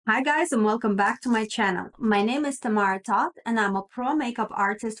Hi guys and welcome back to my channel. My name is Tamara Todd and I'm a pro makeup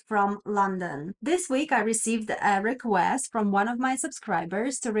artist from London. This week I received a request from one of my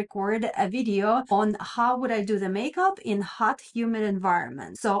subscribers to record a video on how would I do the makeup in hot, humid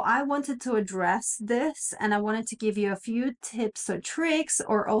environments. So I wanted to address this and I wanted to give you a few tips or tricks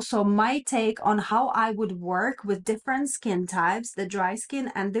or also my take on how I would work with different skin types, the dry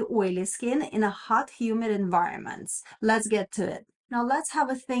skin and the oily skin in a hot, humid environments. Let's get to it. Now let's have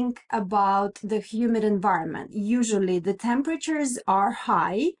a think about the humid environment. Usually the temperatures are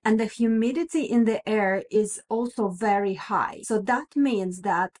high and the humidity in the air is also very high. So that means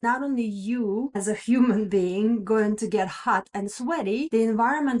that not only you as a human being going to get hot and sweaty, the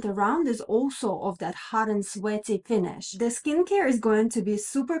environment around is also of that hot and sweaty finish. The skincare is going to be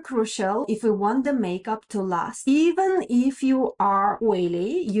super crucial if we want the makeup to last. Even if you are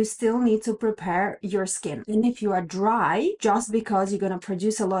oily, you still need to prepare your skin. And if you are dry, just because you're going to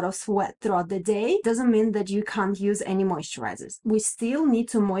produce a lot of sweat throughout the day doesn't mean that you can't use any moisturizers. We still need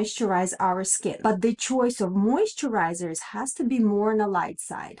to moisturize our skin, but the choice of moisturizers has to be more on the light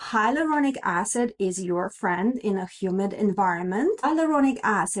side. Hyaluronic acid is your friend in a humid environment. Hyaluronic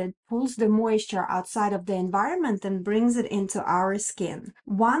acid pulls the moisture outside of the environment and brings it into our skin.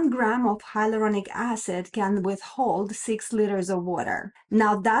 1 gram of hyaluronic acid can withhold 6 liters of water.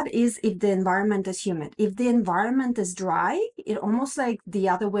 Now that is if the environment is humid. If the environment is dry, it almost like the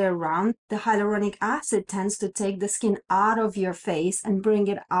other way around. The hyaluronic acid tends to take the skin out of your face and bring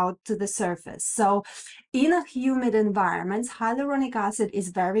it out to the surface. So in a humid environment, hyaluronic acid is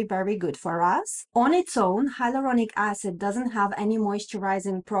very, very good for us. On its own, hyaluronic acid doesn't have any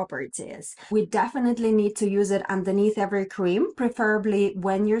moisturizing properties. We definitely need to use it underneath every cream, preferably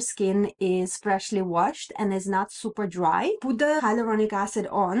when your skin is freshly washed and is not super dry. Put the hyaluronic acid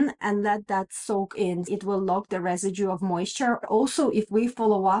on and let that soak in. It will lock the residue of moisture. Also, if we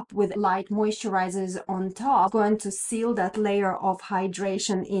follow up with light moisturizers on top, going to seal that layer of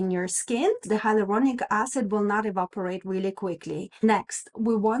hydration in your skin. The hyaluronic acid will not evaporate really quickly. Next,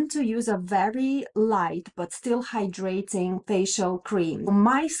 we want to use a very light but still hydrating facial cream.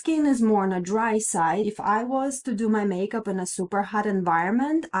 My skin is more on a dry side. If I was to do my makeup in a super hot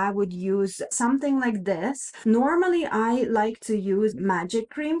environment, I would use something like this. Normally, I like to use Magic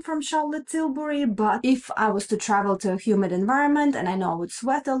Cream from Charlotte Tilbury, but if I was to travel to a humid environment and I know I would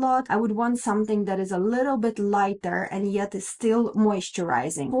sweat a lot, I would want something that is a little bit lighter and yet is still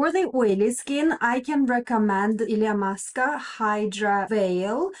moisturizing. For the oily skin, I can recommend Illamasqua Hydra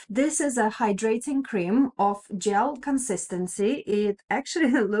Veil. This is a hydrating cream of gel consistency. It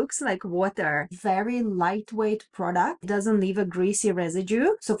actually looks like water. Very lightweight product. It doesn't leave a greasy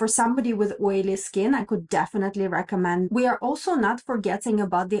residue. So for somebody with oily skin, I could definitely recommend. We are also not forgetting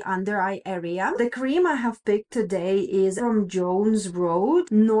about the under eye area. The cream I have picked today is from Jones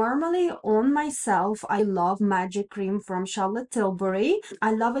Road. Normally on myself, I love Magic Cream from Charlotte Tilbury.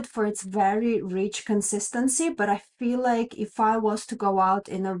 I love it for its very rich consistency, but I feel like if I was to go out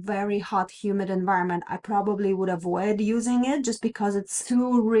in a very hot, humid environment, I probably would avoid using it just because it's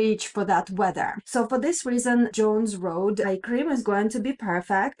too rich for that weather. So for this reason, Jones Road eye cream is going to be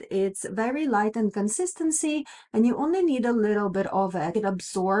perfect. It's very light in consistency and you only need a little bit of it. It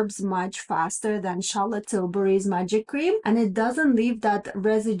absorbs much faster than Charlotte Tilbury's Magic Cream and it doesn't leave that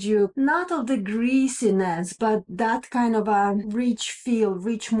residue, not of the greasiness, but that kind of a rich feel,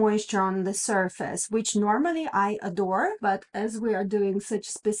 rich moisture on the surface, which normally I adore. But as we are doing such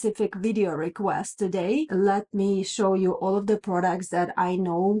specific video requests today, let me show you all of the products that I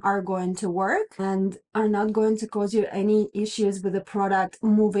know are going to work and are not going to cause you any issues with the product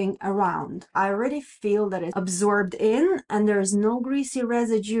moving around. I already feel that it's absorbed in and there's no greasy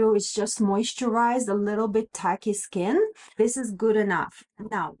residue. It's just moisturized, a little bit tacky skin. This is good enough.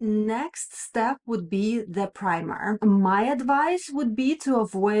 Now, next step would be the primer. My advice would be to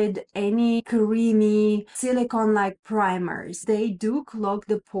avoid any creamy silicone-like primers. They do clog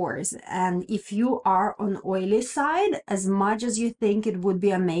the pores, and if you are on oily side, as much as you think it would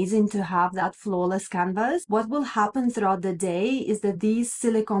be amazing to have that flawless canvas, what will happen throughout the day is that these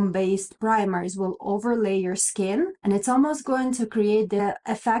silicone-based primers will overlay your skin, and it's almost going to create the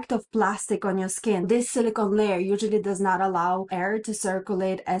effect of plastic on your skin. This silicone layer usually does not allow air to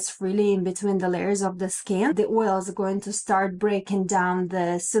circulate as freely in between the layers of the skin. The oil is going to start breaking down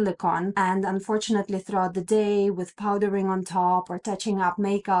the silicone, and unfortunately throughout the day with powdering on top or touching up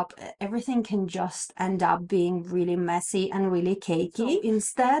makeup, everything can just end up being really messy and really cakey. So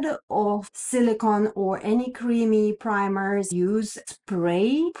instead of silicone or any creamy primers, use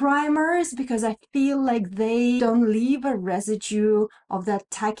spray primers because I feel like they don't leave a residue of that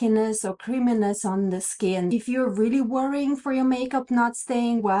tackiness or creaminess on the skin. If you're really worried powdering for your makeup not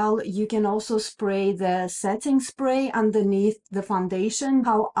staying, well, you can also spray the setting spray underneath the foundation.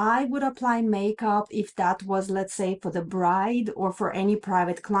 How I would apply makeup if that was, let's say, for the bride or for any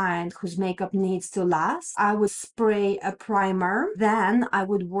private client whose makeup needs to last, I would spray a primer, then I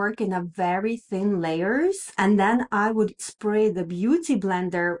would work in a very thin layers, and then I would spray the beauty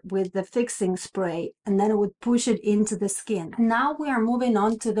blender with the fixing spray, and then I would push it into the skin. Now we are moving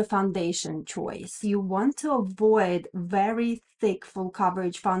on to the foundation choice. You want to avoid very thick full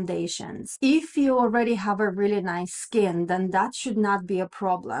coverage foundations. If you already have a really nice skin, then that should not be a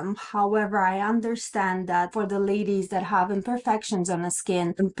problem. However, I understand that for the ladies that have imperfections on the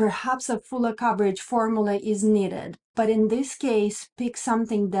skin, perhaps a fuller coverage formula is needed. But in this case, pick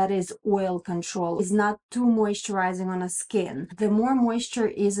something that is oil control. It's not too moisturizing on a skin. The more moisture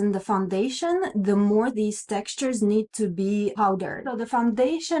is in the foundation, the more these textures need to be powdered. So the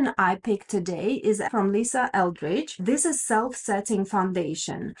foundation I picked today is from Lisa Eldridge. This is self-setting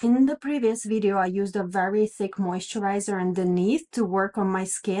foundation. In the previous video, I used a very thick moisturizer underneath to work on my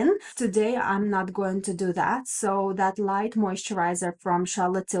skin. Today, I'm not going to do that. So that light moisturizer from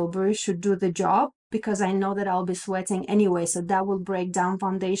Charlotte Tilbury should do the job, because I know that I'll be sweating anyway, so that will break down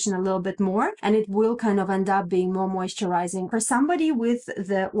foundation a little bit more, and it will kind of end up being more moisturizing. For somebody with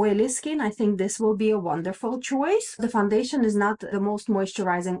the oily skin, I think this will be a wonderful choice. The foundation is not the most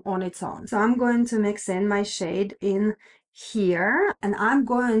moisturizing on its own. So I'm going to mix in my shade in here, and I'm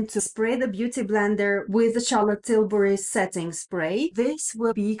going to spray the beauty blender with the Charlotte Tilbury setting spray. This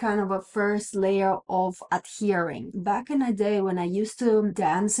will be kind of a first layer of adhering. Back in the day when I used to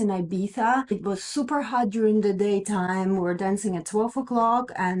dance in Ibiza, it was super hot during the daytime. We were dancing at 12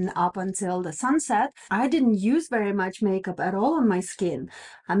 o'clock and up until the sunset. I didn't use very much makeup at all on my skin.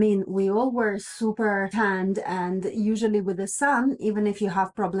 I mean, we all were super tanned, and usually with the sun, even if you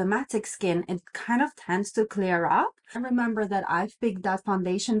have problematic skin, it kind of tends to clear up. I remember that I've picked that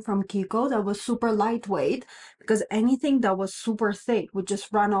foundation from Kiko that was super lightweight, because anything that was super thick would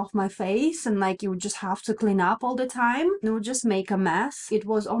just run off my face, and like you would just have to clean up all the time. It would just make a mess. It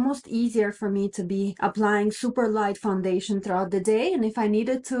was almost easier for me to be applying super light foundation throughout the day, and if I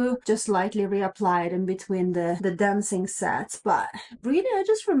needed to, just lightly reapply it in between the dancing sets. But really, I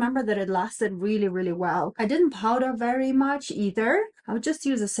just remember that it lasted really, really well. I didn't powder very much either. I would just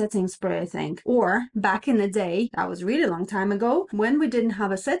use a setting spray, I think. Or back in the day, that was really long time ago, when we didn't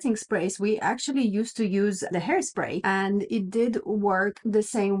have a setting sprays, we actually used to use the hairspray, and it did work the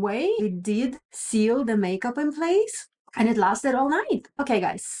same way. It did seal the makeup in place, and it lasted all night. Okay,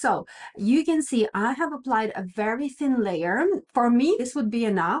 guys, so you can see I have applied a very thin layer. For me, this would be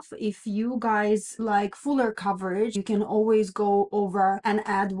enough. If you guys like fuller coverage, you can always go over and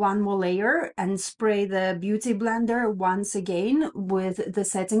add one more layer and spray the beauty blender once again with the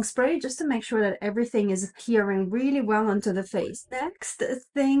setting spray, just to make sure that everything is adhering really well onto the face. Next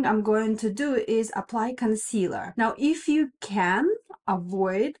thing I'm going to do is apply concealer. Now, if you can,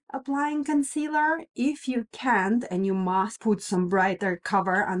 avoid applying concealer. If you can't and you must put some brighter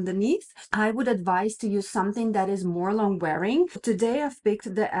cover underneath, I would advise to use something that is more long wearing. Today I've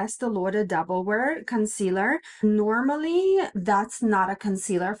picked the Estee Lauder Double Wear Concealer. Normally that's not a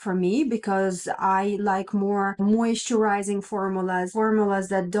concealer for me, because I like more moisturizing formulas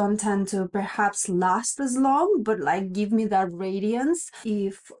that don't tend to perhaps last as long, but like give me that radiance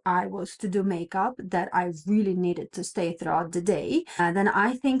if I was to do makeup that I really needed to stay throughout the day. Then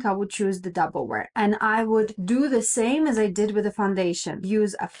I think I would choose the Double Wear, and I would do the same as I did with the foundation.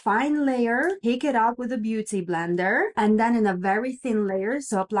 Use a fine layer, take it out with a beauty blender, and then in a very thin layer,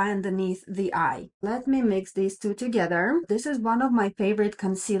 so apply underneath the eye. Let me mix these two together. This is one of my favorite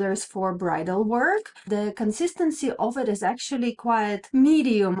concealers for bridal work. The consistency of it is actually quite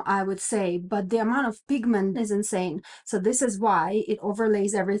medium, I would say, but the amount of pigment is insane. So this is why it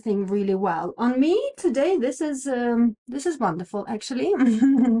overlays everything really well. On me today, this is wonderful, actually.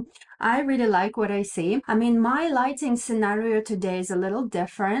 I really like what I see. I mean, my lighting scenario today is a little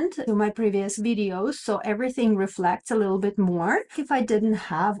different to my previous videos, so everything reflects a little bit more. If I didn't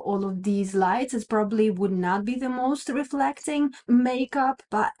have all of these lights, it probably would not be the most reflecting makeup,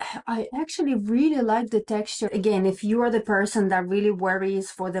 but I actually really like the texture. Again, if you are the person that really worries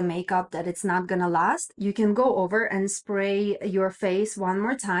for the makeup that it's not gonna last, you can go over and spray your face one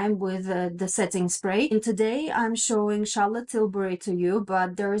more time with the setting spray. And today I'm showing Charlotte Tilbury to you,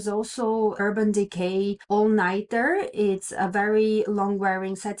 but there is also Urban Decay All Nighter. It's a very long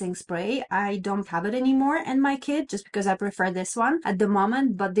wearing setting spray. I don't have it anymore in my kit just because I prefer this one at the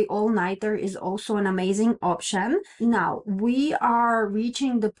moment, but the All Nighter is also an amazing option. Now we are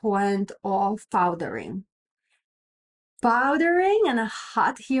reaching the point of powdering. Powdering in a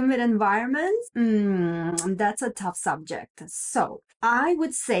hot, humid environment? That's a tough subject. So, I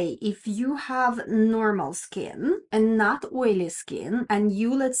would say if you have normal skin and not oily skin, and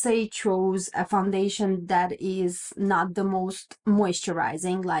you, let's say, chose a foundation that is not the most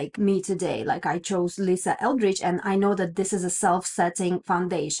moisturizing, like me today, like I chose Lisa Eldridge, and I know that this is a self-setting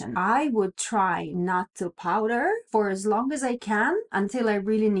foundation, I would try not to powder for as long as I can until I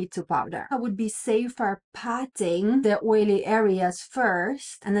really need to powder. I would be safer patting the oily areas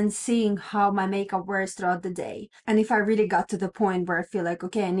first and then seeing how my makeup wears throughout the day. And if I really got to the point where I feel like,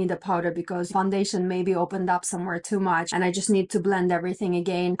 okay, I need a powder because foundation maybe opened up somewhere too much and I just need to blend everything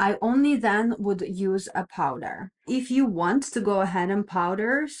again, I only then would use a powder. If you want to go ahead and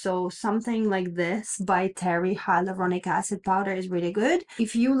powder, so something like this by Terry Hyaluronic Acid Powder is really good.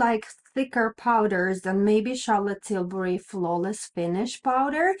 If you like thicker powders, then maybe Charlotte Tilbury Flawless Finish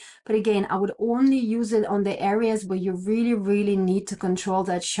powder. But again, I would only use it on the areas where you really, really need to control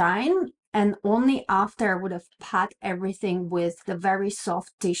that shine. And only after I would have pat everything with the very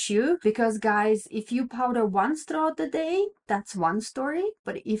soft tissue. Because guys, if you powder once throughout the day, that's one story.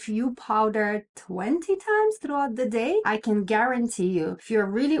 But if you powder 20 times throughout the day, I can guarantee you, if you're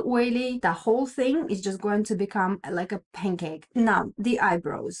really oily, the whole thing is just going to become like a pancake. Now, the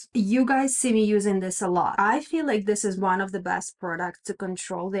eyebrows. You guys see me using this a lot. I feel like this is one of the best products to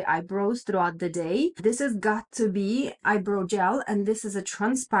control the eyebrows throughout the day. This has got to be eyebrow gel, and this is a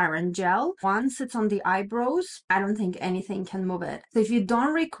transparent gel. Once it's on the eyebrows, I don't think anything can move it. So if you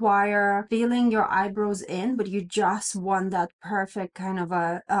don't require filling your eyebrows in, but you just want that perfect kind of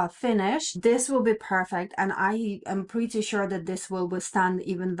a finish, this will be perfect. And I am pretty sure that this will withstand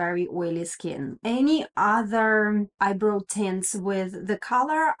even very oily skin. Any other eyebrow tints with the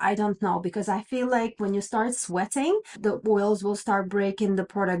color, I don't know, because I feel like when you start sweating, the oils will start breaking the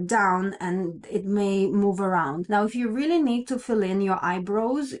product down and it may move around. Now, if you really need to fill in your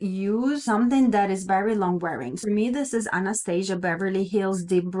eyebrows, use something that is very long wearing. For me, this is Anastasia Beverly Hills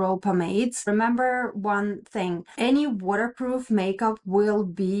Deep Brow Pomades. Remember one thing, any waterproof makeup will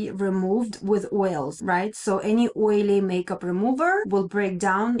be removed with oils, right? So any oily makeup remover will break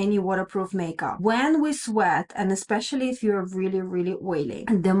down any waterproof makeup. When we sweat, and especially if you're really, really oily,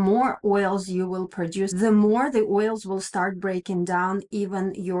 the more oils you will produce, the more the oils will start breaking down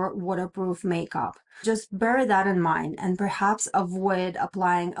even your waterproof makeup. Just bear that in mind and perhaps avoid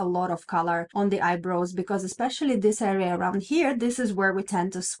applying a lot of color on the eyebrows, because especially this area around here, this is where we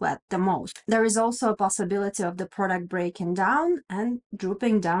tend to sweat the most. There is also a possibility of the product breaking down and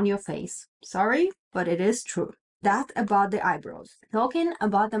drooping down your face. Sorry, but it is true. That about the eyebrows. Talking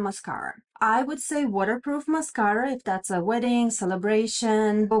about the mascara. I would say waterproof mascara if that's a wedding,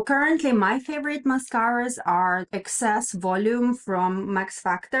 celebration. So currently my favorite mascaras are Excess Volume from Max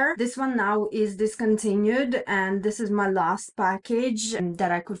Factor. This one now is discontinued and this is my last package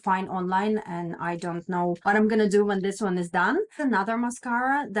that I could find online, and I don't know what I'm gonna do when this one is done. Another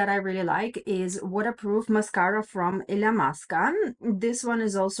mascara that I really like is Waterproof Mascara from Illamasqua. This one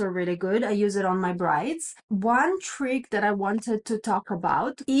is also really good. I use it on my brides. One trick that I wanted to talk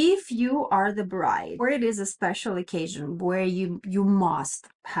about, if you are the bride, where it is a special occasion where you must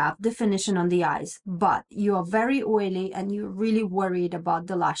have definition on the eyes, but you are very oily and you're really worried about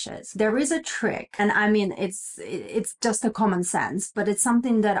the lashes, there is a trick. And I mean, it's just a common sense, but it's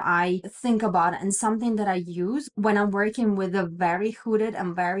something that I think about and something that I use when I'm working with a very hooded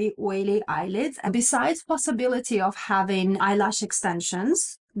and very oily eyelids. And besides possibility of having eyelash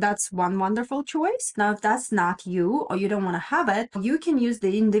extensions, that's one wonderful choice. Now, if that's not you or you don't want to have it, you can use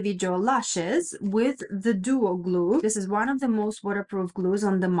the individual lashes with the Duo Glue. This is one of the most waterproof glues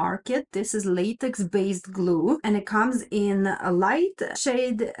on the market. This is latex-based glue, and it comes in a light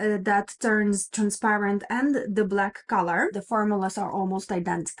shade that turns transparent and the black color. The formulas are almost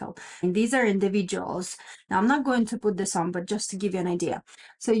identical. And these are individuals. Now, I'm not going to put this on, but just to give you an idea.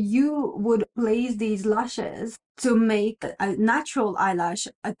 So you would place these lashes to make a natural eyelash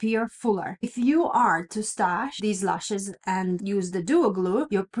appear fuller. If you are to stash these lashes and use the Duo Glue,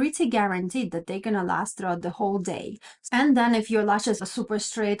 you're pretty guaranteed that they're gonna last throughout the whole day. And then if your lashes are super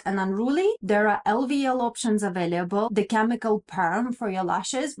straight and unruly, there are LVL options available. The chemical perm for your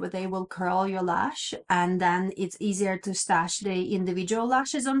lashes, where they will curl your lash, and then it's easier to stash the individual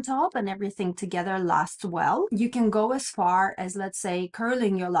lashes on top, and everything together lasts well. You can go as far as, let's say,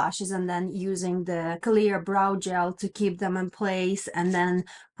 curling your lashes and then using the clear brow gel to keep them in place, and then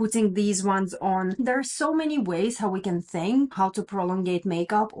putting these ones on. There are so many ways how we can think how to prolongate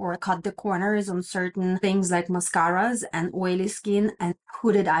makeup or cut the corners on certain things like mascaras and oily skin and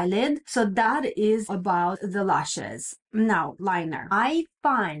hooded eyelid. So that is about the lashes. Now, liner. I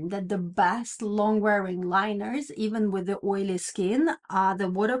find that the best long-wearing liners, even with the oily skin, are the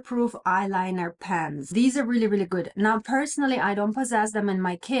waterproof eyeliner pens. These are really, really good. Now, personally, I don't possess them in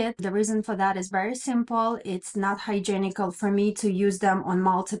my kit. The reason for that is very simple. It's not hygienical for me to use them on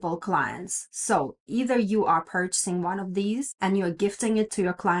multiple clients. So either you are purchasing one of these and you're gifting it to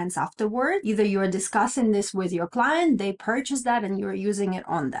your clients afterward, either you're discussing this with your client, they purchase that and you're using it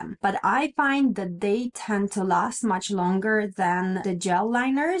on them. But I find that they tend to last much longer than the gel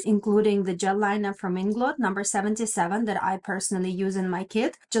liners, including the gel liner from Inglot number 77 that I personally use in my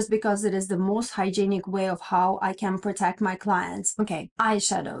kit, just because it is the most hygienic way of how I can protect my clients. Okay,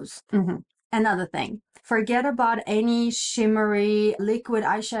 eyeshadows. Another thing, forget about any shimmery liquid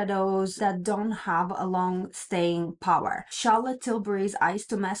eyeshadows that don't have a long staying power. Charlotte Tilbury's Eyes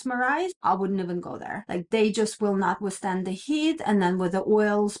to Mesmerize, I wouldn't even go there. Like, they just will not withstand the heat, and then with the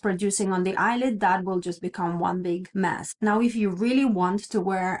oils producing on the eyelid, that will just become one big mess. Now, if you really want to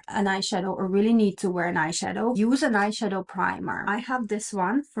wear an eyeshadow or really need to wear an eyeshadow, use an eyeshadow primer. I have this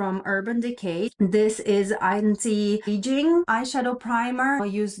one from Urban Decay. This is anti-aging eyeshadow primer. I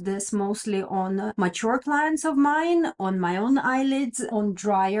use this mostly on mature clients of mine, on my own eyelids, on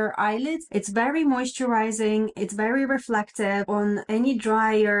drier eyelids. It's very moisturizing. It's very reflective on any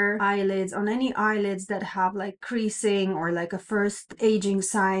drier eyelids, on any eyelids that have like creasing or like a first aging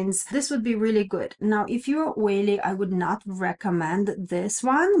signs. This would be really good. Now, if you're oily, I would not recommend this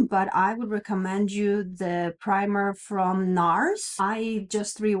one, but I would recommend you the primer from NARS. I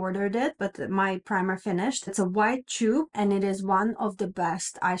just reordered it, but my primer finished. It's a white tube and it is one of the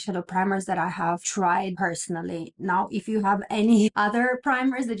best eyeshadow primers that I have tried personally. Now, if you have any other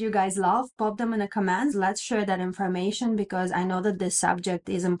primers that you guys love, pop them in the comments. Let's share that information because I know that this subject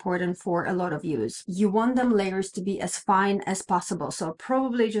is important for a lot of yous. You want them layers to be as fine as possible. So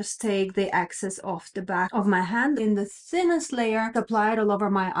probably just take the excess off the back of my hand in the thinnest layer, apply it all over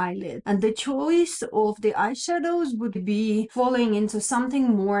my eyelid. And the choice of the eyeshadows would be falling into something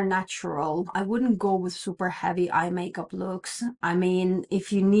more natural. I wouldn't go with super heavy eye makeup looks. I mean,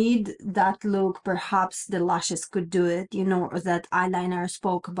 if you need that look, perhaps the lashes could do it, you know, or that eyeliner I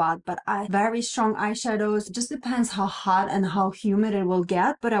spoke about. But very strong eyeshadows, just depends how hot and how humid it will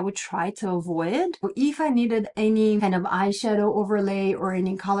get, but I would try to avoid. If I needed any kind of eyeshadow overlay or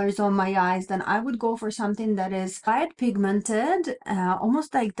any colors on my eyes, then I would go for something that is quite pigmented,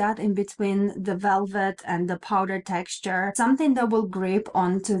 almost like that in between the velvet and the powder texture, something that will grip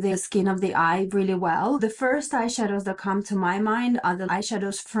onto the skin of the eye really well. The first eyeshadows that come to my mind are the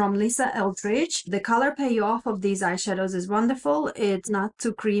eyeshadows from Lisa Eldridge. The color payoff of these eyeshadows is wonderful. It's not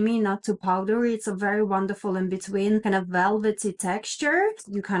too creamy, not too powdery. It's a very wonderful in between kind of velvety texture.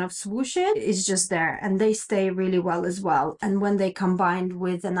 You kind of swoosh it, it's just there, and they stay really well as well. And when they combined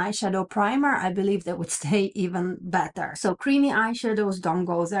with an eyeshadow primer, I believe they would stay even better. So creamy eyeshadows, don't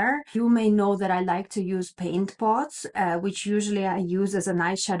go there. You may know that I like to use paint pots, which usually I use as an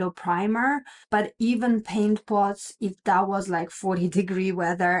eyeshadow primer, but even paint pots, if that was like 40-degree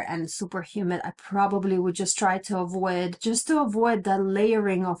weather and super humid, I probably would just try to avoid the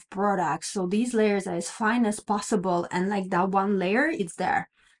layering of products. So these layers are as fine as possible, and like that one layer, it's there.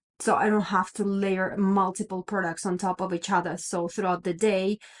 So I don't have to layer multiple products on top of each other. So throughout the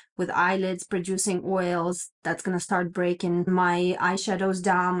day, with eyelids producing oils, that's going to start breaking my eyeshadows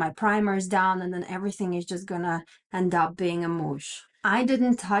down, my primers down, and then everything is just going to end up being a mush. I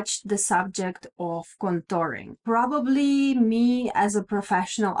didn't touch the subject of contouring. Probably me as a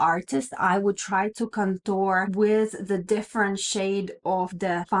professional artist, I would try to contour with the different shade of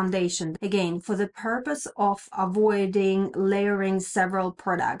the foundation. Again, for the purpose of avoiding layering several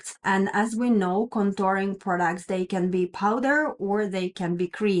products. And as we know, contouring products, they can be powder or they can be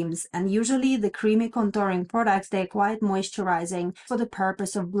creams. And usually the creamy contouring products, they're quite moisturizing for the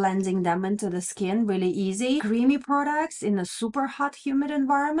purpose of blending them into the skin really easy. Creamy products in a super hot humid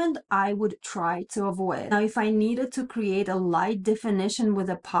environment, I would try to avoid. Now, if I needed to create a light definition with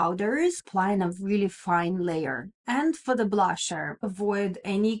the powders, applying a really fine layer. And for the blusher, avoid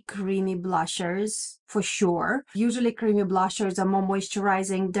any creamy blushers for sure. Usually creamy blushers are more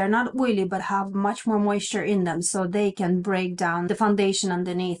moisturizing. They're not oily, but have much more moisture in them, so they can break down the foundation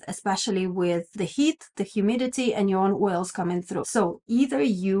underneath, especially with the heat, the humidity, and your own oils coming through. So either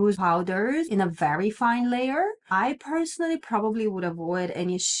use powders in a very fine layer. I personally probably would avoid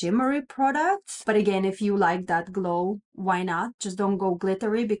any shimmery products. But again, if you like that glow why not? Just don't go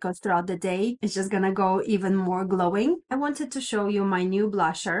glittery because throughout the day, it's just gonna go even more glowing. I wanted to show you my new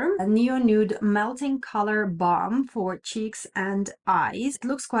blusher, a Neo Nude Melting Color Balm for cheeks and eyes. It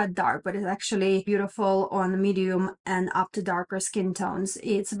looks quite dark, but it's actually beautiful on medium and up to darker skin tones.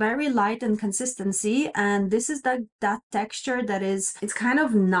 It's very light in consistency, and this is that texture that is, it's kind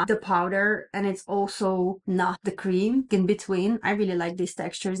of not the powder and it's also not the cream, in between. I really like these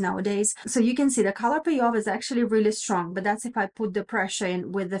textures nowadays. So you can see the color payoff is actually really strong, but that's if I put the pressure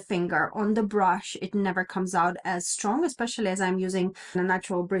in with the finger. On the brush, it never comes out as strong, especially as I'm using a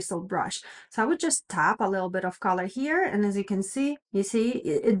natural bristle brush. So I would just tap a little bit of color here, and as you can see,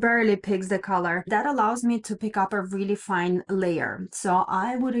 it barely picks the color. That allows me to pick up a really fine layer. So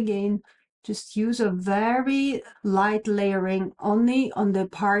I would again just use a very light layering only on the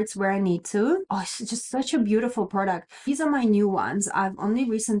parts where I need to. Oh, it's just such a beautiful product. These are my new ones. I've only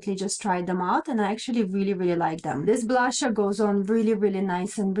recently just tried them out and I actually really, really like them. This blusher goes on really, really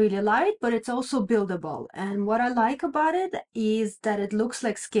nice and really light, but it's also buildable. And what I like about it is that it looks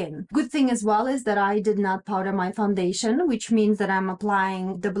like skin. Good thing as well is that I did not powder my foundation, which means that I'm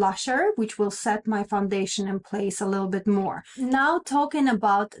applying the blusher, which will set my foundation in place a little bit more. Now talking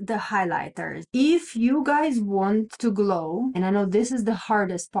about the highlight. If you guys want to glow, and I know this is the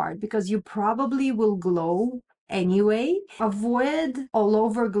hardest part because you probably will glow anyway, avoid all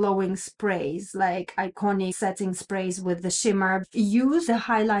over glowing sprays like iconic setting sprays with the shimmer. Use the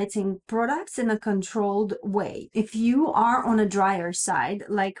highlighting products in a controlled way. If you are on a drier side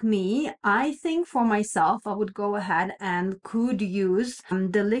like me, I think for myself I would go ahead and could use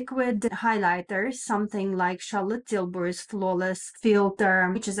the liquid highlighter, something like Charlotte Tilbury's Flawless Filter,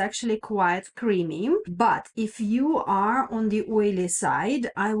 which is actually quite creamy. But if you are on the oily side,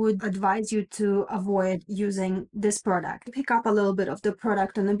 I would advise you to avoid using this product. Pick up a little bit of the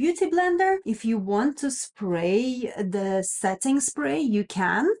product on a beauty blender. If you want to spray the setting spray, you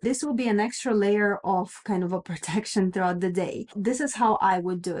can. This will be an extra layer of kind of a protection throughout the day. This is how I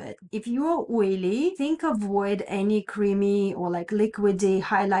would do it. If you are oily, avoid any creamy or like liquidy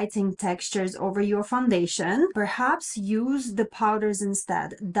highlighting textures over your foundation. Perhaps use the powders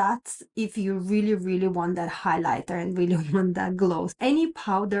instead. That's if you really, really want that highlighter and really want that glow. Any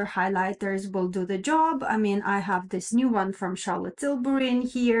powder highlighters will do the job. I mean, I have this new one from Charlotte Tilbury in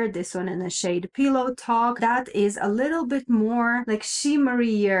here, this one in the shade Pillow Talk. That is a little bit more like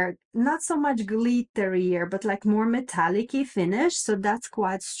shimmerier, not so much glitterier, but like more metallic-y finish. So that's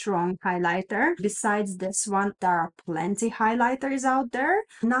quite strong highlighter. Besides this one, there are plenty highlighters out there.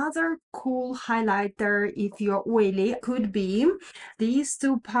 Another cool highlighter if you're oily could be these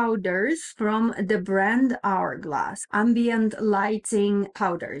two powders from the brand Hourglass, ambient lighting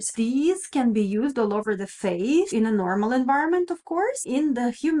powders. These can be used all over the face in a normal environment, of course. In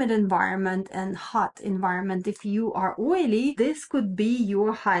the humid environment and hot environment, if you are oily, this could be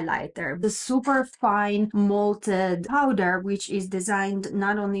your highlighter. The super fine malted powder, which is designed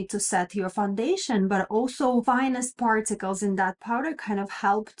not only to set your foundation, but also finest particles in that powder kind of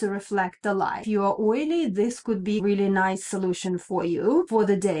help to reflect the light. If you are oily, this could be a really nice solution for you for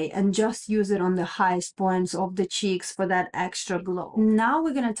the day, and just use it on the highest points of the cheeks for that extra glow. Now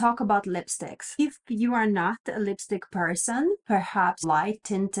we're going to talk about lipsticks. If you are not a lipstick person, perhaps light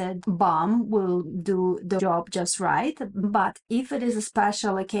tinted balm will do the job just right. But if it is a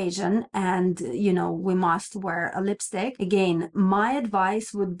special occasion and you know we must wear a lipstick, again, my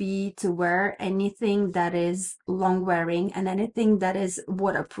advice would be to wear anything that is long wearing and anything that is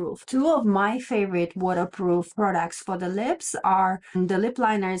waterproof. Two of my favorite waterproof products for the lips are the lip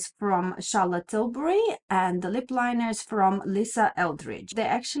liners from Charlotte Tilbury and the lip liners from Lisa Eldridge. They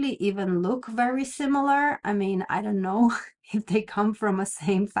actually even look very similar. I mean, I don't know if they come from a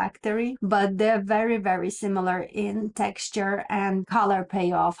same factory, but they're very, very similar in texture and color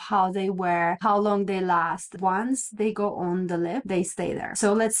payoff, how they wear, how long they last. Once they go on the lip, they stay there.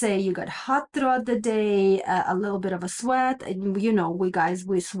 So let's say you got hot throughout the day, a little bit of a sweat, and you know,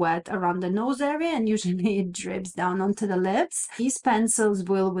 we sweat around the nose area and usually it drips down onto the lips. These pencils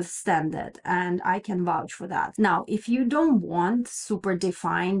will withstand it, and I can vouch for that. Now, if you don't want super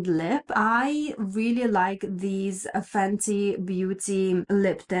defined lip, I really like these Fenty Beauty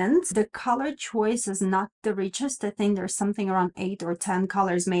lip tints. The color choice is not the richest. I think there's something around 8 or 10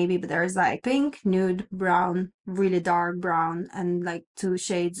 colors maybe, but there's like pink, nude, brown, really dark brown, and like 2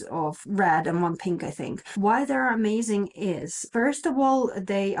 shades of red and 1 pink, I think. Why they're amazing is, first of all,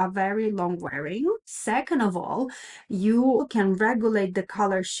 they are very long wearing. Second of all, you can regulate the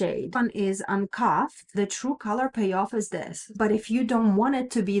color shade. One is uncuffed. The true color payoff is this. But if you don't want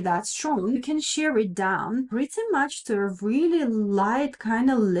it to be that strong, you can shear it down pretty much to a really light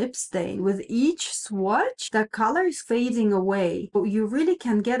kind of lip stain. With each swatch, the color is fading away. But you really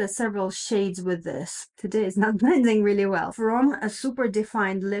can get several shades with this. Today is not blending really well. From a super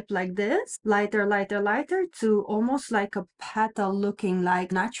defined lip like this, lighter, lighter, lighter, to almost like a petal looking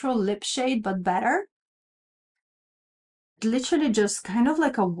like natural lip shade, but better. Literally just kind of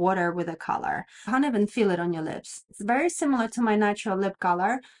like a water with a color. You can't even feel it on your lips. It's very similar to my natural lip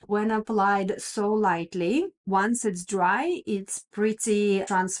color when applied so lightly. Once it's dry, it's pretty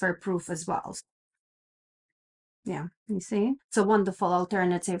transfer proof as well. Yeah, you see? It's a wonderful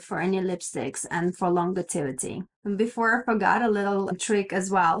alternative for any lipsticks and for longevity. And before I forgot, a little trick as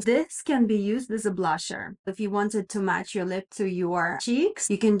well. This can be used as a blusher. If you wanted to match your lip to your cheeks,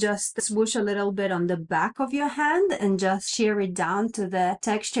 you can just swoosh a little bit on the back of your hand and just shear it down to the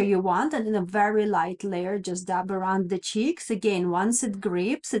texture you want, and in a very light layer, just dab around the cheeks. Again, once it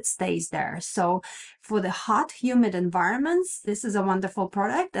grips, it stays there. So for the hot, humid environments, this is a wonderful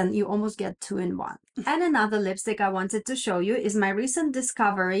product, and you almost get 2 in 1. And another lipstick I wanted to show you is my recent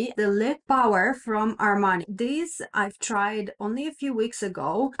discovery, the Lip Power from Armani. These I've tried only a few weeks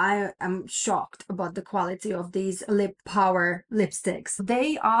ago. I am shocked about the quality of these Lip Power lipsticks.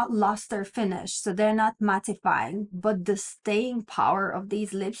 They are luster finish, so they're not mattifying, but the staying power of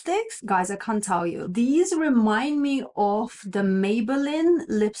these lipsticks, guys, I can't tell you. These remind me of the Maybelline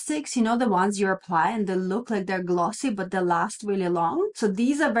lipsticks, you know, the ones you apply and they look like they're glossy, but they last really long. So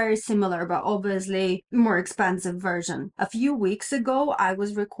these are very similar, but obviously more expensive version. A few weeks ago, I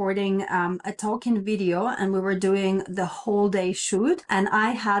was recording a talking video and we were doing the whole day shoot, and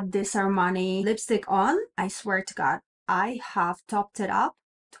I had this Armani lipstick on. I swear to God, I have topped it up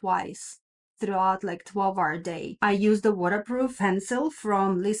twice throughout like 12-hour day. I used the waterproof pencil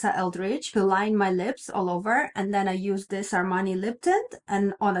from Lisa Eldridge to line my lips all over, and then I used this Armani lip tint,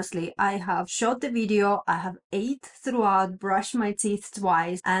 and honestly, I have shot the video, I have ate throughout, brushed my teeth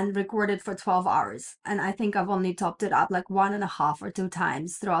twice, and recorded for 12 hours. And I think I've only topped it up like 1.5 or 2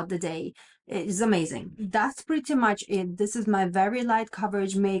 times throughout the day. It's amazing. That's pretty much it. This is my very light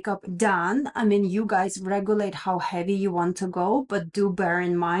coverage makeup done. I mean, you guys regulate how heavy you want to go, but do bear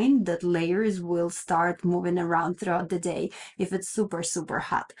in mind that layers will start moving around throughout the day if it's super, super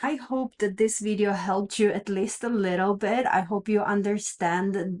hot. I hope that this video helped you at least a little bit. I hope you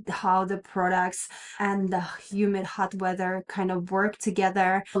understand how the products and the humid hot weather kind of work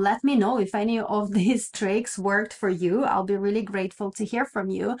together. Let me know if any of these tricks worked for you. I'll be really grateful to hear from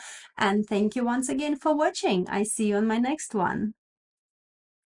you. And thank you once again for watching. I see you on my next one.